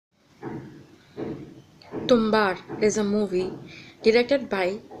Tumbadd is a movie directed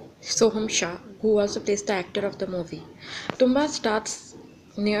by Soham Shah, who also plays the actor of the movie. Tumbadd starts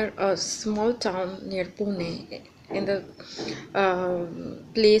near a small town near Pune in the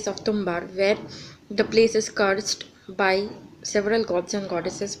place of Tumbadd, where the place is cursed by several gods and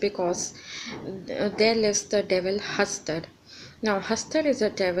goddesses because there lives the devil Hastar. Now, Hastar is a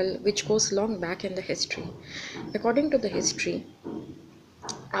devil which goes long back in the history. According to the history,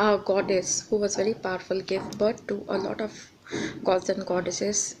 a goddess who was very powerful gave birth to a lot of gods and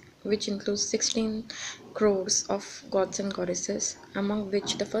goddesses, which includes 16 crores of gods and goddesses, among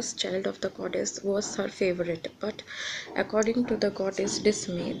which the first child of the goddess was her favorite. But according to the goddess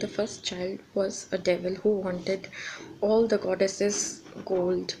Dismay, the first child was a devil who wanted all the goddesses'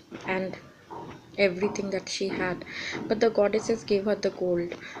 gold and everything that she had. But the goddesses gave her the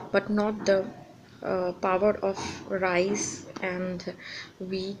gold, but not the power of rice and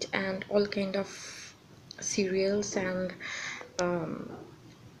wheat and all kind of cereals and um,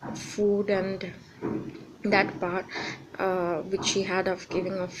 food and that part which she had of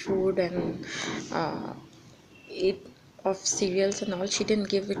giving of food and it of cereals and all. She didn't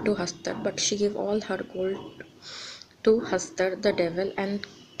give it to Hastar, but she gave all her gold to Hastar the devil and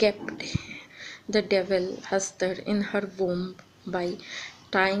kept the devil Hastar in her womb by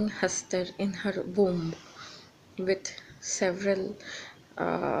tying Hastar in her womb with several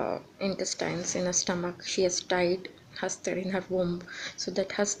intestines in her stomach. She has tied Hastar in her womb so that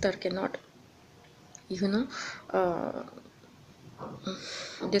Hastar cannot, you know, uh,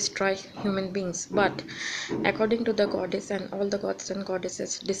 destroy human beings. But according to the goddess and all the gods and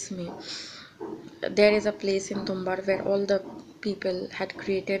goddesses dismay, there is a place in Tumbar where all the people had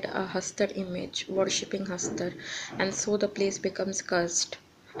created a Hastar image, worshipping Hastar, and so the place becomes cursed,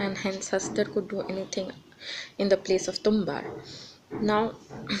 and hence Hastar could do anything in the place of Tumbar. Now,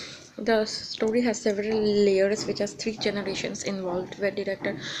 the story has several layers, which has three generations involved, where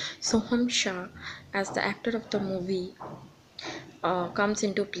director Soham Shah, as the actor of the movie, comes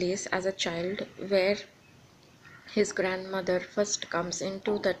into place as a child, where his grandmother first comes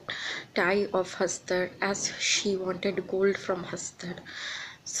into the tie of Hastar as she wanted gold from Hastar.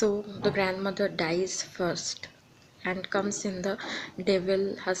 So the grandmother dies first and comes in the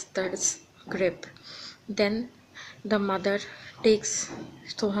devil Hastar's grip. Then the mother takes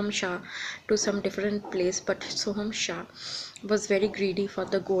Soham Shah to some different place, but Soham Shah was very greedy for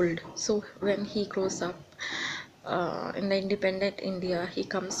the gold. So when he grows up, in the independent India, he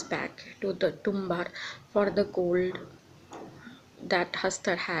comes back to the Tumbar for the gold that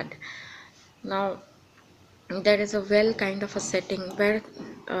Hastar had. Now, there is a well kind of a setting where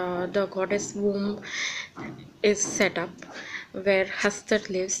the goddess womb is set up, where Hastar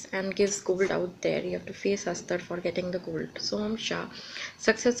lives and gives gold out there. You have to face Hastar for getting the gold. Soham Shah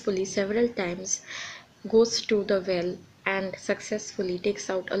successfully several times goes to the well and successfully takes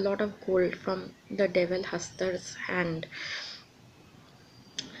out a lot of gold from the devil Hastar's hand,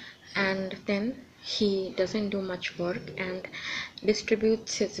 and then he doesn't do much work and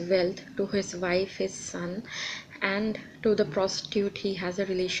distributes his wealth to his wife, his son, and to the prostitute he has a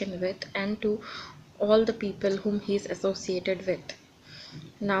relation with, and to all the people whom he is associated with.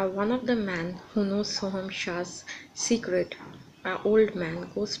 Now, one of the men who knows Soham Shah's secret, an old man,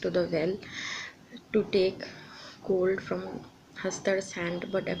 goes to the well to take gold from Hastar's hand,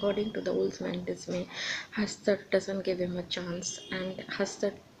 but according to the old man Dismay, Hastar doesn't give him a chance, and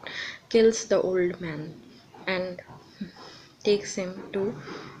Hastar kills the old man and takes him to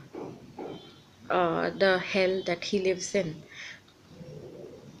the hell that he lives in.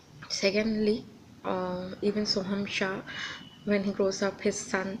 Secondly, even Soham Shah, when he grows up, his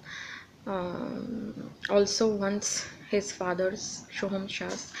son also wants his father's, Soham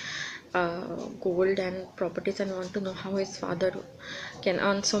Shah's, gold and properties, and want to know how his father can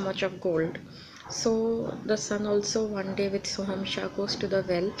earn so much of gold. So the son also one day with Soham Shah goes to the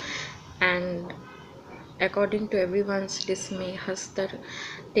well, and according to everyone's dismay, Hastar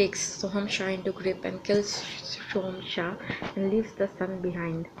takes Soham Shah into grip and kills Soham Shah and leaves the son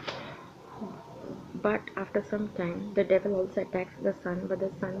behind. But after some time, the devil also attacks the son, but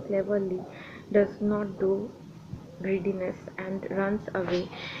the son cleverly does not do greediness and runs away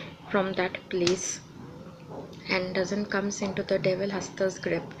from that place and doesn't comes into the devil Hastar's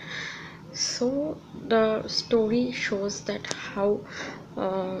grip. So the story shows that how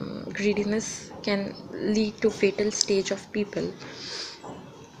greediness can lead to fatal stage of people.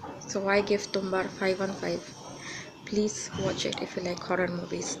 So I give Tumbar 5 on 5. Please watch it if you like horror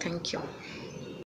movies. Thank you.